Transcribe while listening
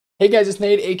Hey guys, it's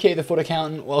Nate, aka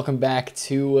TheFutAccountant. Welcome back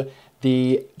to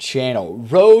the channel.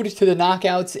 Road to the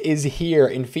Knockouts is here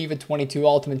in FIFA 22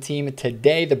 Ultimate Team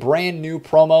today. The brand new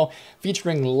promo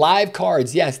featuring live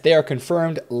cards. Yes, they are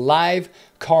confirmed live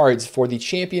cards for the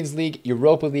Champions League,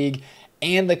 Europa League,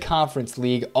 and the Conference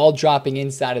League, all dropping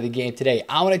inside of the game today.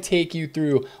 I want to take you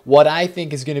through what I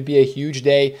think is going to be a huge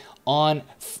day on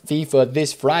FIFA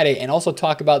this Friday, and also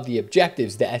talk about the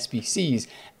objectives, the SBCs,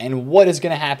 and what is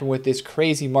going to happen with this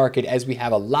crazy market as we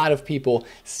have a lot of people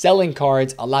selling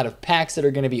cards, a lot of packs that are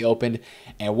going to be opened,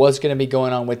 and what's going to be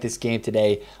going on with this game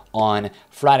today on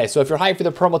Friday. So if you're hyped for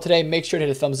the promo today, make sure to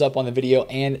hit a thumbs up on the video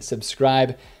and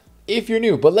subscribe if you're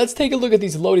new. But let's take a look at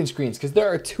these loading screens, because there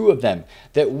are two of them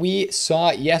that we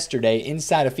saw yesterday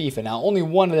inside of FIFA. Now, only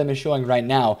one of them is showing right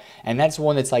now, and that's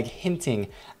one that's like hinting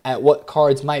at what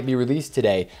cards might be released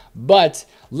today. But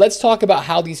let's talk about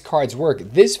how these cards work.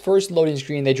 This first loading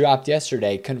screen they dropped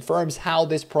yesterday confirms how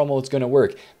this promo is going to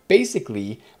work.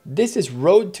 Basically, this is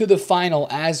Road to the Final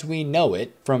as we know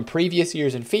it from previous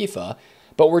years in FIFA,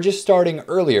 but we're just starting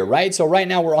earlier, right? So right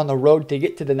now we're on the road to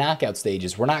get to the knockout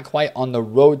stages. We're not quite on the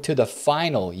road to the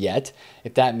final yet,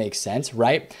 if that makes sense,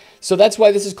 right? So that's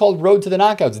why this is called Road to the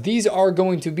Knockouts. These are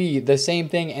going to be the same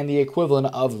thing and the equivalent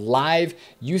of live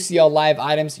UCL live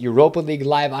items, Europa League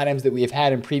live items that we have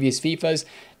had in previous FIFAs.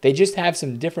 They just have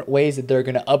some different ways that they're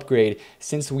going to upgrade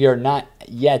since we are not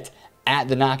yet at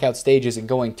the knockout stages and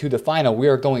going to the final. We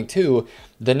are going to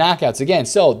the knockouts again.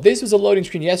 So this was a loading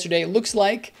screen yesterday. It looks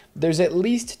like there's at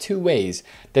least two ways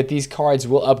that these cards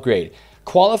will upgrade.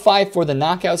 Qualify for the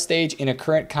knockout stage in a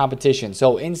current competition.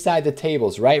 So inside the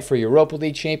tables, right, for Europa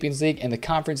League, Champions League, and the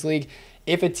Conference League,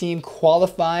 if a team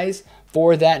qualifies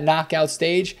for that knockout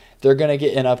stage, they're going to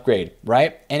get an upgrade,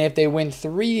 right? And if they win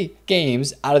 3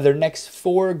 games out of their next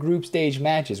 4 group stage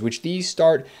matches, which these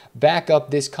start back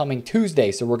up this coming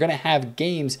Tuesday, so we're going to have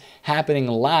games happening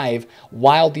live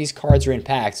while these cards are in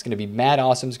packs. It's going to be mad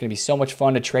awesome. It's going to be so much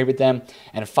fun to trade with them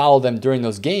and follow them during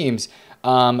those games.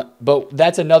 But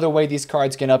that's another way these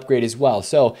cards can upgrade as well.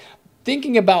 So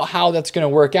thinking about how that's going to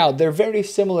work out, they're very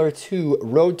similar to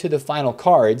Road to the Final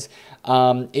cards.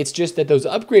 It's just that those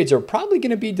upgrades are probably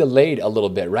going to be delayed a little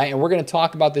bit, right? And we're going to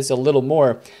talk about this a little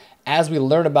more as we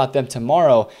learn about them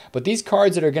tomorrow. But these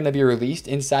cards that are going to be released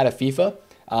inside of FIFA,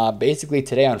 basically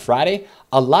today on Friday,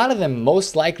 a lot of them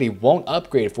most likely won't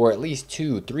upgrade for at least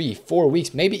 2, 3, 4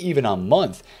 weeks, maybe even a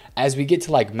month. As we get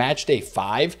to like match day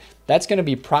 5, that's going to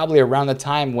be probably around the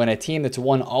time when a team that's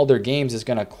won all their games is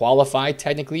going to qualify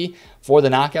technically for the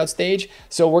knockout stage.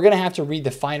 So we're going to have to read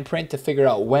the fine print to figure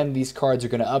out when these cards are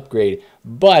going to upgrade.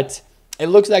 But it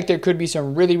looks like there could be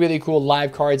some really, really cool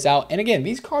live cards out. And again,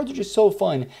 these cards are just so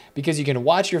fun because you can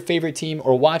watch your favorite team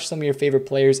or watch some of your favorite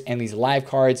players and these live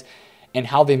cards and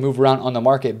how they move around on the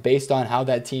market based on how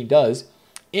that team does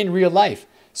in real life.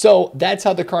 So that's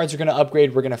how the cards are going to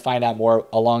upgrade. We're going to find out more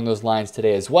along those lines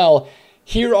today as well.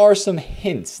 Here are some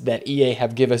hints that EA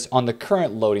have given us on the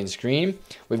current loading screen.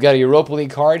 We've got a Europa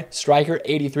League card, striker,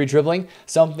 83 dribbling.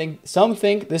 Some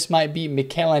think this might be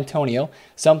Mikel Antonio.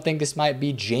 Some think this might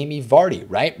be Jamie Vardy,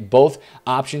 right? Both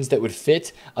options that would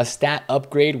fit a stat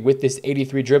upgrade with this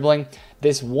 83 dribbling.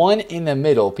 This one in the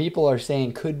middle, people are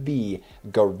saying could be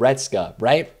Goretzka,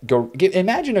 right?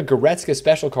 Imagine a Goretzka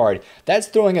special card. That's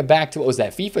throwing it back to, what was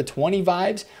that, FIFA 20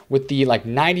 vibes with the like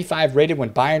 95 rated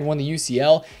when Bayern won the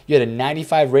UCL. You had a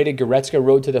 95 rated Goretzka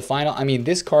Road to the Final. I mean,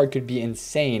 this card could be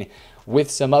insane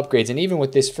with some upgrades. And even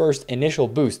with this first initial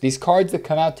boost, these cards that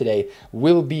come out today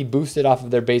will be boosted off of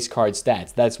their base card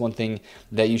stats. That's one thing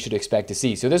that you should expect to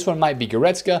see. So this one might be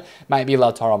Goretzka, might be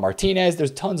Lautaro Martinez. There's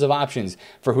tons of options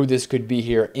for who this could be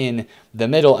here in the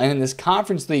middle. And in this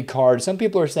Conference League card, some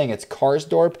people are saying it's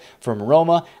Karsdorp from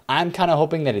Roma. I'm kind of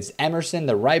hoping that it's Emerson,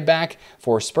 the right back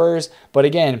for Spurs. But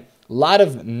again, a lot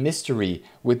of mystery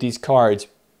with these cards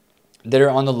that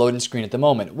are on the loading screen at the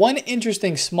moment. One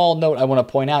interesting small note I want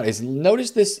to point out is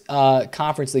notice this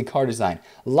Conference League card design.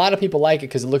 A lot of people like it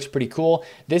because it looks pretty cool.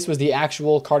 This was the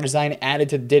actual card design added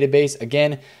to the database.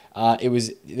 Again,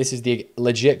 this is the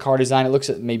legit card design. It looks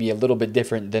maybe a little bit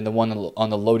different than the one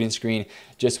on the loading screen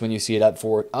just when you see it up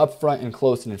front and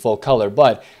close and in full color.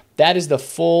 But that is the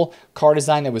full card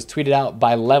design that was tweeted out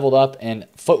by Leveled Up, and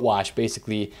Footwatch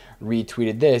basically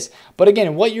retweeted this. But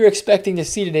again, what you're expecting to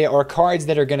see today are cards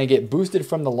that are going to get boosted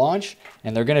from the launch,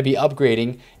 and they're going to be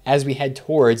upgrading as we head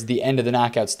towards the end of the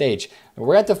knockout stage. And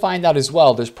we're going to have to find out as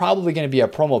well. There's probably going to be a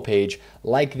promo page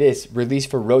like this released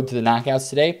for Road to the Knockouts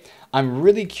today. I'm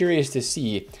really curious to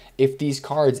see if these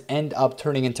cards end up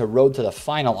turning into Road to the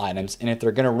Final items and if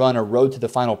they're going to run a Road to the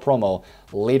Final promo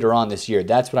later on this year.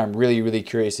 That's what I'm really, really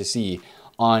curious to see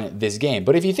on this game.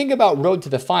 But if you think about Road to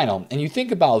the Final and you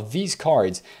think about these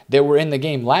cards that were in the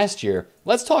game last year,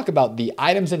 let's talk about the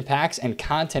items and packs and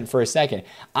content for a second.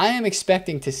 I am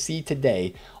expecting to see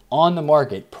today on the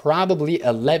market probably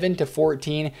 11 to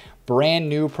 14 brand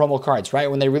new promo cards,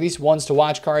 right? When they released ones to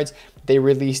watch cards, they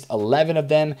released 11 of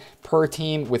them per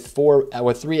team with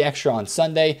 3 extra on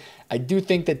Sunday. I do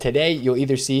think that today you'll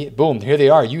either see, boom, here they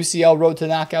are, UCL Road to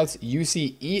the Knockouts,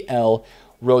 UCEL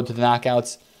Road to the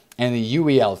Knockouts, and the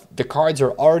UEL. The cards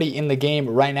are already in the game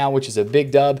right now, which is a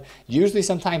big dub. Usually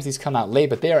sometimes these come out late,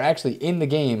 but they are actually in the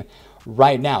game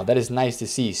right now. That is nice to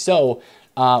see. So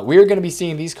we're going to be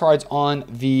seeing these cards on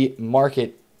the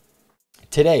market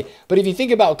today. But if you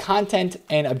think about content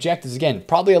and objectives, again,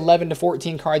 probably 11 to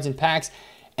 14 cards and packs.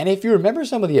 And if you remember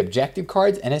some of the objective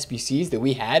cards and SBCs that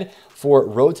we had for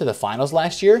Road to the Finals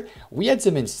last year, we had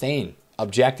some insane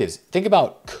objectives. Think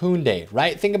about Koundé,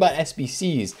 right? Think about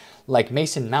SBCs like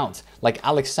Mason Mount, like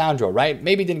Alexandro, right?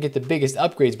 Maybe didn't get the biggest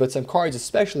upgrades, but some cards,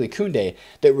 especially Koundé,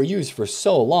 that were used for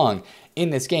so long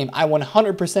in this game. I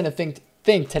 100%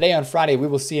 think today on Friday we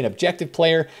will see an objective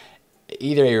player,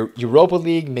 either a Europa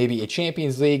League, maybe a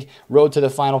Champions League, Road to the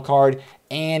Final card,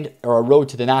 or a Road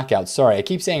to the Knockout. Sorry, I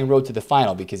keep saying Road to the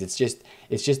Final because it's just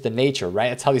the nature, right?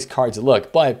 That's how these cards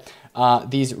look. But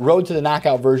these Road to the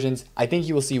Knockout versions, I think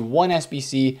you will see 1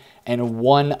 SBC and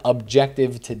 1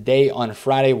 objective today on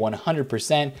Friday,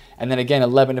 100%. And then again,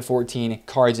 11 to 14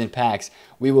 cards and packs.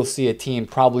 We will see a team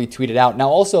probably tweet it out. Now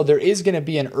also, there is going to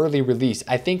be an early release.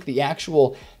 I think the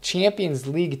actual Champions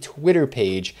League Twitter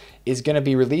page is going to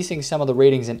be releasing some of the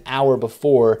ratings an hour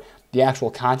before the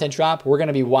actual content drop. We're going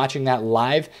to be watching that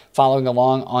live, following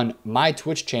along on my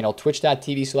Twitch channel,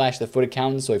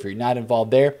 twitch.tv/TheFutAccountant. So if you're not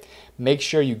involved there, make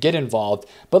sure you get involved.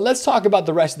 But let's talk about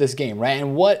the rest of this game, right?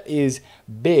 And what is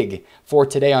big for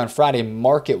today on Friday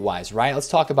market-wise, right? Let's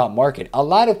talk about market. A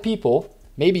lot of people,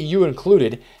 maybe you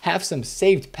included, have some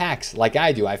saved packs like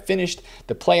I do. I finished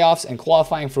the playoffs and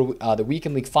qualifying for the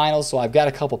Weekend League Finals, so I've got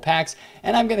a couple packs,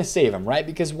 and I'm going to save them, right?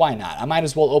 Because why not? I might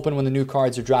as well open when the new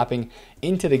cards are dropping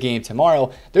into the game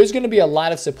tomorrow. There's going to be a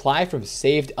lot of supply from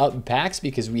saved up packs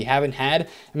because we haven't had,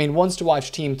 I mean, Ones to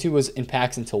Watch Team 2 was in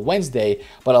packs until Wednesday,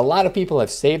 but a lot of people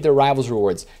have saved their Rivals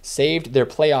rewards, saved their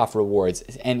playoff rewards,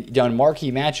 and done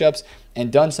marquee matchups,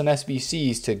 and done some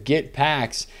SBCs to get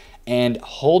packs and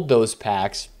hold those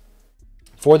packs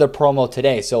for the promo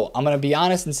today. So I'm going to be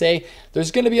honest and say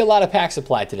there's going to be a lot of pack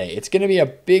supply today. It's going to be a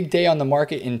big day on the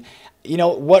market, and you know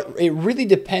what it really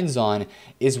depends on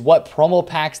is what promo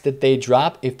packs that they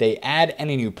drop, if they add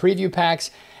any new preview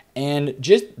packs, and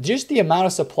just the amount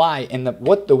of supply and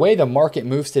the way the market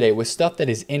moves today with stuff that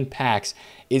is in packs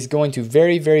is going to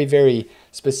very, very, very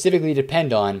specifically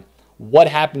depend on what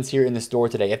happens here in the store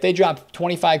today. If they drop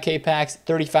 25K packs,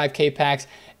 35K packs,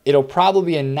 it'll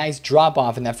probably be a nice drop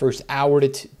off in that first hour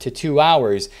to 2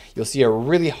 hours. You'll see a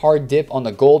really hard dip on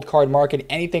the gold card market.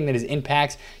 Anything that is in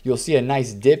packs, you'll see a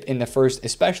nice dip in the first,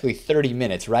 especially 30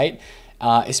 minutes, right?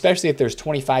 Especially if there's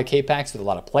 25K packs with a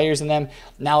lot of players in them.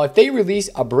 Now, if they release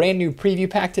a brand new preview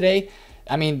pack today,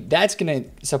 I mean, that's going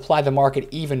to supply the market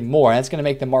even more. That's going to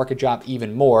make the market drop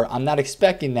even more. I'm not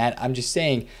expecting that. I'm just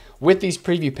saying with these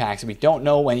preview packs, we don't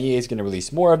know when EA is going to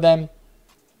release more of them.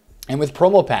 And with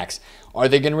promo packs, are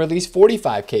they going to release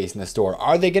 45Ks in the store?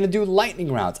 Are they going to do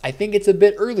lightning rounds? I think it's a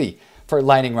bit early for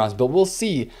lightning rounds, but we'll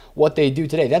see what they do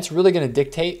today. That's really going to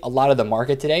dictate a lot of the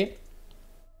market today,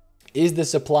 is the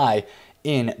supply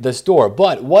in the store.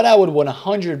 But what I would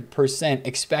 100%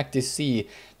 expect to see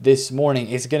this morning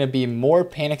is going to be more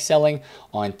panic selling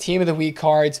on Team of the Week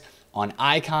cards, on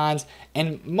icons,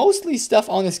 and mostly stuff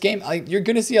on this game. Like, you're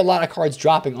going to see a lot of cards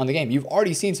dropping on the game. You've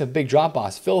already seen some big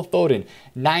drop-offs. Phil Foden,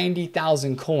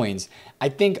 90,000 coins. I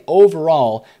think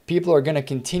overall, people are going to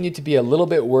continue to be a little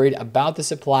bit worried about the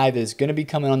supply that is going to be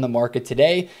coming on the market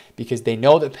today because they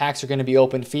know that packs are going to be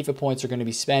opened, FIFA points are going to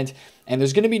be spent, and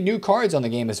there's going to be new cards on the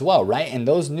game as well, right? And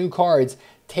those new cards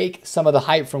take some of the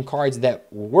hype from cards that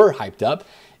were hyped up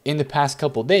in the past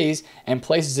couple days and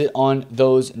places it on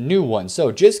those new ones.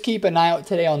 So just keep an eye out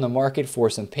today on the market for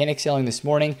some panic selling this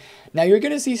morning. Now you're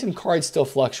going to see some cards still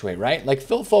fluctuate, right? Like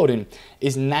Phil Foden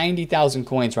is 90,000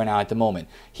 coins right now at the moment.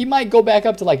 He might go back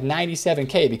up to like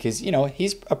 97K because, you know,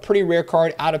 he's a pretty rare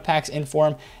card out of packs in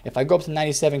form. If I go up to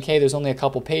 97K, there's only a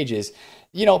couple pages.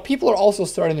 You know, people are also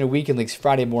starting their weekend leagues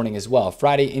Friday morning as well,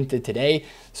 Friday into today.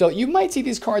 So you might see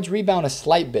these cards rebound a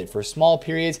slight bit for small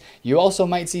periods. You also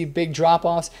might see big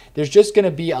drop-offs. There's just going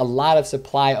to be a lot of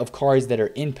supply of cards that are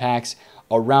in packs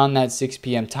around that 6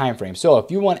 p.m. time frame. So if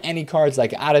you want any cards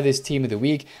like out of this Team of the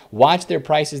Week, watch their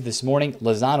prices this morning.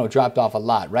 Lozano dropped off a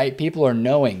lot, right? People are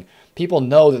knowing People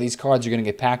know that these cards are going to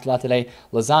get packed a lot today.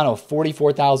 Lozano,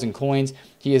 44,000 coins.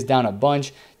 He is down a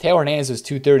bunch. Taylor Hernandez was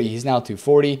 230. He's now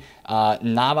 240.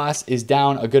 Navas is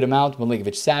down a good amount.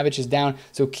 Milinkovic-Savic is down.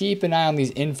 So keep an eye on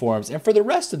these informs. And for the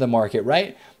rest of the market,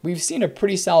 right, we've seen a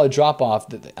pretty solid drop-off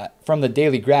from the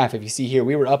daily graph. If you see here,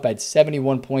 we were up at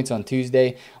 71 points on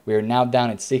Tuesday. We are now down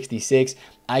at 66.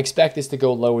 I expect this to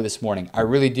go lower this morning. I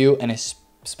really do. And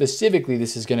specifically,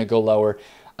 this is going to go lower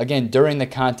again during the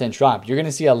content drop. You're going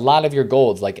to see a lot of your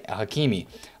golds like a Hakimi,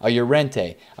 a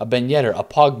Llorente, a Ben Yedder, a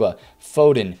Pogba,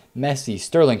 Foden, Messi,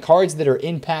 Sterling. Cards that are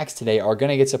in packs today are going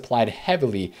to get supplied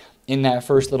heavily in that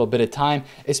first little bit of time,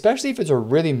 especially if it's a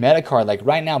really meta card. Like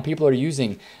right now, people are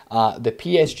using the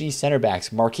PSG center backs,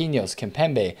 Marquinhos,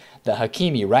 Kimpembe, the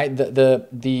Hakimi, right?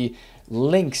 The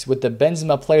links with the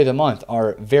Benzema Player of the Month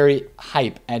are very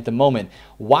hype at the moment.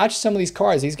 Watch some of these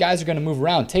cards. These guys are going to move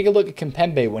around. Take a look at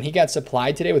Kimpembe. When he got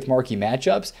supplied today with marquee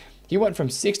matchups, he went from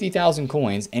 60,000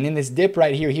 coins, and in this dip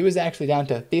right here, he was actually down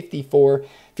to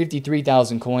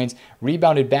 53,000 coins,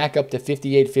 rebounded back up to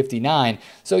 58, 59.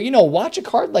 So, watch a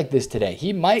card like this today.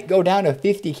 He might go down to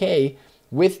 50K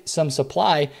with some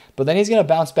supply, but then he's going to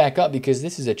bounce back up because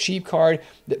this is a cheap card,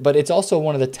 but it's also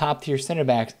one of the top tier center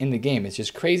backs in the game. It's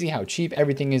just crazy how cheap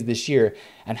everything is this year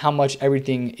and how much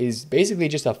everything is basically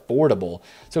just affordable.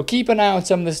 So keep an eye on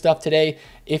some of this stuff today.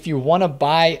 If you want to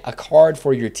buy a card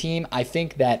for your team, I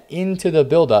think that into the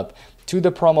buildup to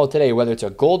the promo today, whether it's a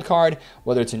gold card,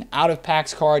 whether it's an out of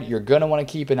packs card, you're going to want to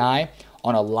keep an eye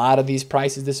on a lot of these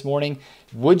prices this morning.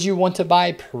 Would you want to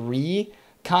buy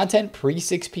pre-content,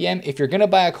 pre-6 p.m.? If you're going to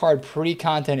buy a card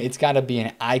pre-content, it's got to be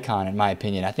an icon, in my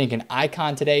opinion. I think an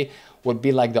icon today would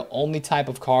be like the only type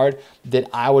of card that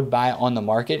I would buy on the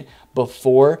market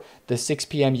before the 6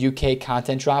 p.m. UK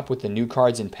content drop with the new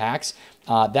cards and packs.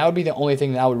 That would be the only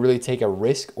thing that I would really take a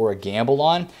risk or a gamble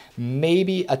on.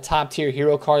 Maybe a top tier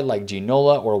hero card like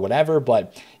Ginola or whatever,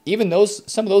 but even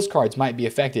some of those cards might be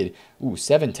affected. Ooh,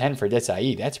 710 for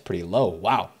Desai. That's pretty low.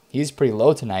 Wow. He's pretty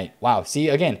low tonight. Wow. See,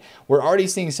 again, we're already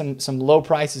seeing some low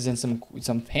prices and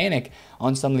some panic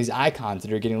on some of these icons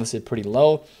that are getting listed pretty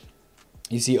low.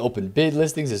 You see open bid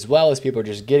listings as well as people are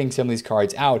just getting some of these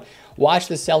cards out. Watch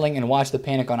the selling and watch the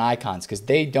panic on icons because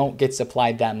they don't get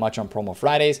supplied that much on Promo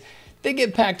Fridays. They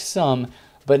get packed some,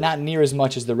 but not near as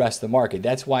much as the rest of the market.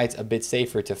 That's why it's a bit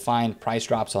safer to find price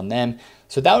drops on them.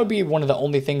 So that would be one of the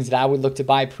only things that I would look to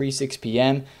buy pre-6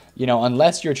 p.m.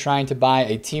 Unless you're trying to buy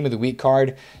a team of the week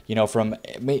card,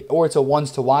 or it's a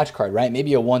ones to watch card, right?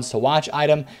 Maybe a ones to watch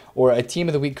item or a team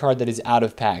of the week card that is out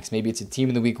of packs. Maybe it's a team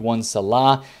of the week one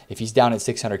Salah. If he's down at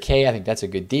 600K, I think that's a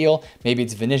good deal. Maybe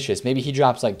it's Vinicius. Maybe he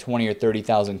drops like 20 or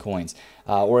 30,000 coins.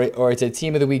 Or it's a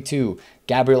team of the week two.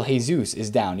 Gabriel Jesus is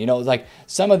down. Like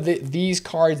some of these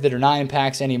cards that are not in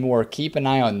packs anymore, keep an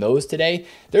eye on those today.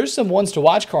 There's some ones to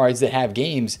watch cards that have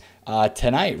games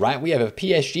tonight, right? We have a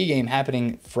PSG game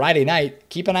happening Friday night.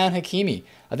 Keep an eye on Hakimi.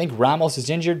 I think Ramos is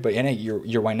injured, but your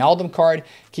Wijnaldum card,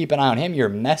 keep an eye on him. Your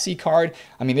Messi card,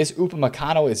 I mean, this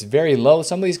Upamecano is very low.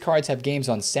 Some of these cards have games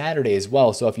on Saturday as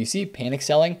well. So if you see panic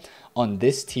selling on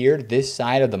this tier, this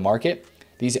side of the market,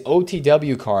 these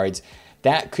OTW cards,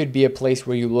 that could be a place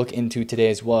where you look into today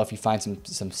as well. If you find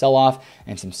some sell-off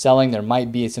and some selling, there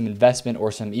might be some investment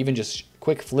or some even just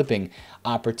quick flipping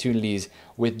opportunities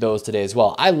with those today as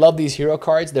well. I love these hero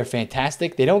cards. They're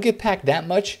fantastic. They don't get packed that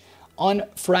much on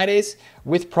Fridays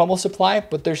with promo supply,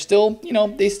 but they're still,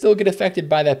 they still get affected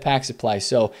by that pack supply.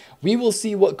 So we will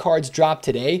see what cards drop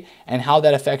today and how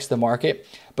that affects the market.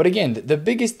 But again, the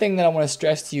biggest thing that I want to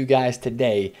stress to you guys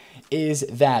today is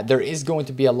that there is going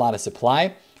to be a lot of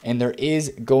supply. And there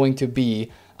is going to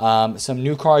be some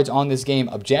new cards on this game,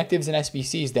 objectives and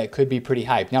SBCs that could be pretty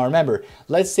hype. Now remember,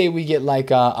 let's say we get like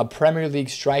a Premier League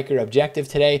striker objective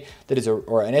today that is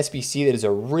or an SBC that is a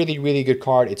really, really good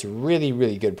card. It's really,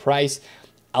 really good price.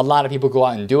 A lot of people go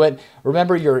out and do it.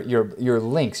 Remember your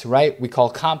links, right? We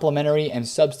call complementary and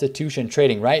substitution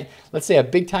trading, right? Let's say a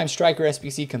big time striker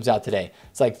SBC comes out today.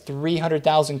 It's like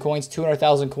 300,000 coins,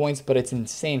 200,000 coins, but it's an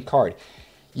insane card.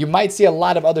 You might see a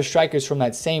lot of other strikers from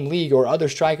that same league or other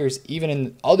strikers even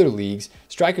in other leagues,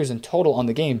 strikers in total on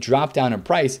the game, drop down in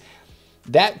price.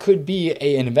 That could be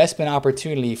an investment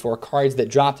opportunity for cards that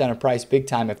drop down in price big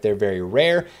time if they're very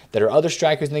rare, that are other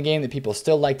strikers in the game that people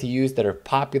still like to use, that are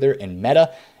popular and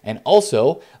meta. And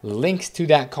also, links to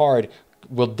that card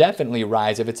will definitely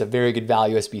rise if it's a very good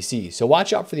value SBC. So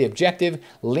watch out for the objective,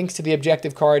 links to the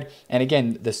objective card, and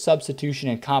again, the substitution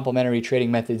and complementary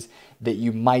trading methods that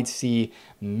you might see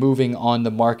moving on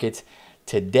the market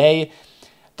today.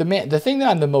 The thing that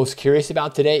I'm the most curious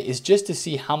about today is just to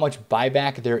see how much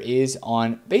buyback there is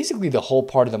on basically the whole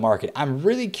part of the market. I'm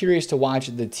really curious to watch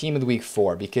the team of the week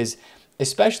 4 because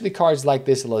especially cards like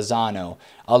this Lozano,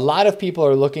 a lot of people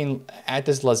are looking at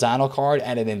this Lozano card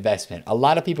at an investment. A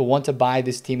lot of people want to buy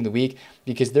this team of the week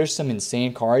because there's some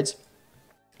insane cards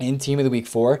in team of the week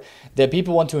 4 that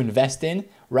people want to invest in,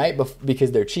 right?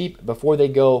 Because they're cheap before they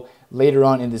go later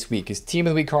on in this week. Because team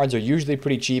of the week cards are usually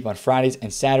pretty cheap on Fridays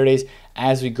and Saturdays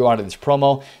as we go out of this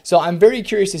promo. So I'm very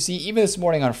curious to see, even this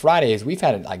morning on Fridays, we've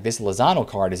had like this Lozano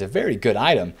card is a very good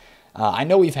item. I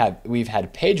know we've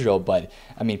had Pedro, but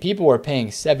I mean, people were paying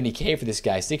 70K for this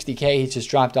guy, 60K. He's just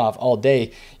dropped off all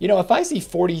day. You know, if I see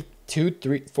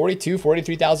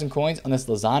 43,000 coins on this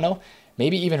Lozano,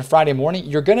 maybe even Friday morning,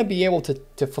 you're going to be able to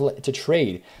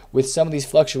trade with some of these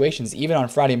fluctuations, even on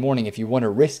Friday morning, if you want to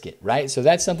risk it, right? So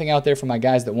that's something out there for my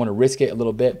guys that want to risk it a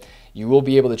little bit. You will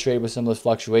be able to trade with some of those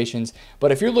fluctuations.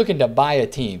 But if you're looking to buy a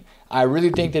team, I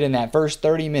really think that in that first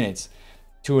 30 minutes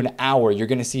to an hour, you're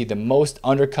going to see the most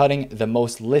undercutting, the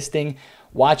most listing.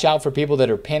 Watch out for people that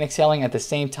are panic selling at the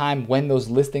same time when those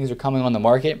listings are coming on the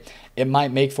market. It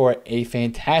might make for a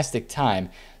fantastic time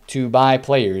to buy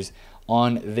players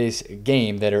on this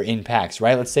game that are in packs,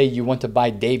 right? Let's say you want to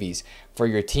buy Davies for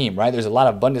your team, right? There's a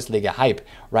lot of Bundesliga hype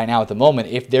right now at the moment.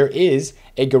 If there is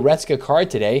a Goretzka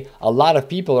card today, a lot of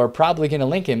people are probably going to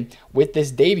link him with this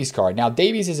Davies card. Now,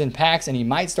 Davies is in packs, and he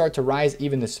might start to rise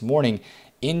even this morning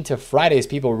into Fridays.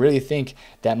 People really think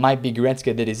that might be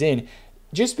Goretzka that is in.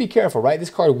 Just be careful, right? This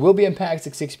card will be in packs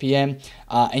at 6 p.m.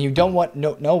 And you don't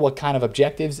know what kind of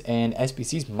objectives and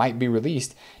SBCs might be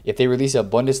released. If they release a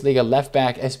Bundesliga left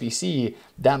back SBC,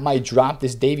 that might drop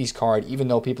this Davies card, even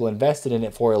though people invested in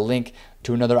it for a link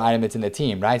to another item that's in the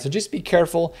team, right? So just be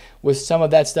careful with some of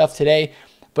that stuff today.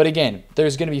 But again,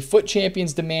 there's going to be FUT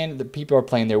Champions demand that people are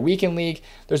playing their weekend league.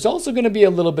 There's also going to be a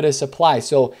little bit of supply.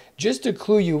 So just to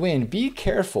clue you in, be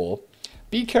careful.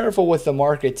 Be careful with the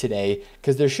market today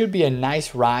because there should be a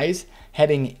nice rise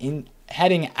heading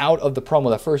out of the promo.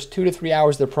 The first 2 to 3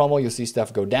 hours of the promo, you'll see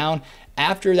stuff go down.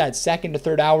 After that second to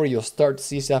third hour, you'll start to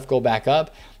see stuff go back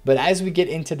up. But as we get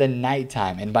into the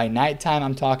nighttime, and by nighttime,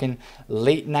 I'm talking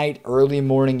late night, early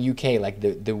morning UK, like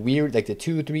the weird, like the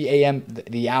 2, 3 a.m.,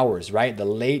 the hours, right? The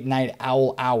late night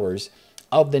owl hours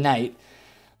of the night.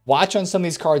 Watch on some of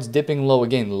these cards dipping low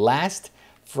again. Last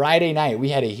Friday night, we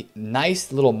had a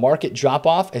nice little market drop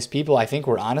off as people, I think,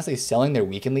 were honestly selling their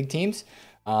weekend league teams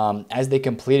as they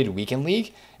completed weekend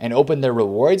league and opened their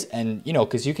rewards. And, you know,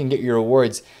 because you can get your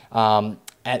rewards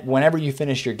at whenever you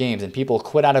finish your games, and people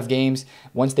quit out of games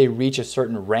once they reach a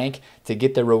certain rank to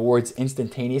get their rewards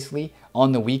instantaneously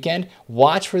on the weekend.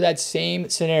 Watch for that same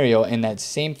scenario and that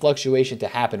same fluctuation to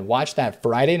happen. Watch that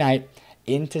Friday night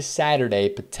into Saturday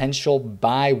potential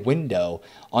buy window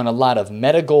on a lot of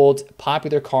meta gold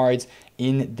popular cards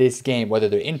in this game, whether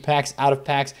they're in packs, out of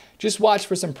packs. Just watch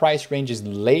for some price ranges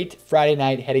late Friday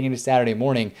night heading into Saturday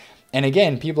morning. And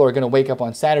again, people are going to wake up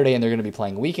on Saturday and they're going to be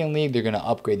playing weekend league. They're going to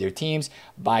upgrade their teams,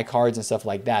 buy cards and stuff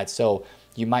like that. So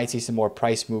you might see some more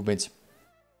price movements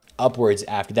upwards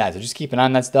after that. So just keep an eye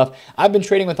on that stuff. I've been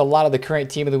trading with a lot of the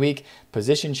current team of the week,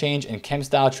 position change and chem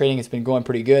style trading. It's been going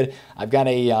pretty good. I've got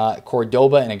a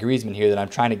Cordoba and a Griezmann here that I'm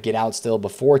trying to get out still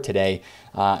before today.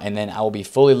 And then I will be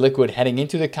fully liquid heading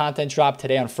into the content drop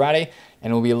today on Friday.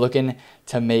 And we'll be looking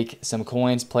to make some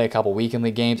coins, play a couple weekend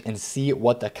league games, and see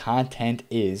what the content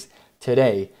is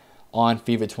today on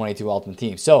FIFA 22 Ultimate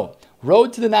Team. So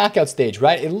road to the knockout stage,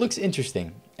 right? It looks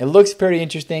interesting. It looks pretty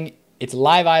interesting. It's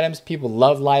live items. People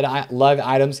love live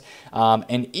items.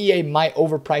 And EA might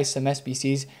overprice some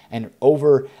SBCs and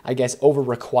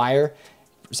over-require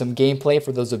some gameplay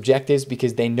for those objectives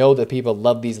because they know that people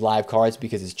love these live cards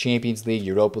because it's Champions League,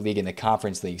 Europa League, and the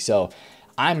Conference League. So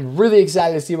I'm really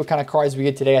excited to see what kind of cards we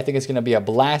get today. I think it's going to be a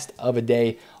blast of a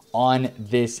day on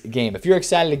this game. If you're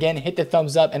excited, again, hit the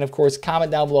thumbs up. And, of course, comment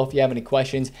down below if you have any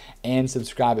questions. And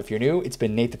subscribe if you're new. It's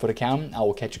been Nate, the FutAccountant. I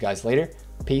will catch you guys later.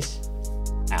 Peace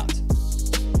out.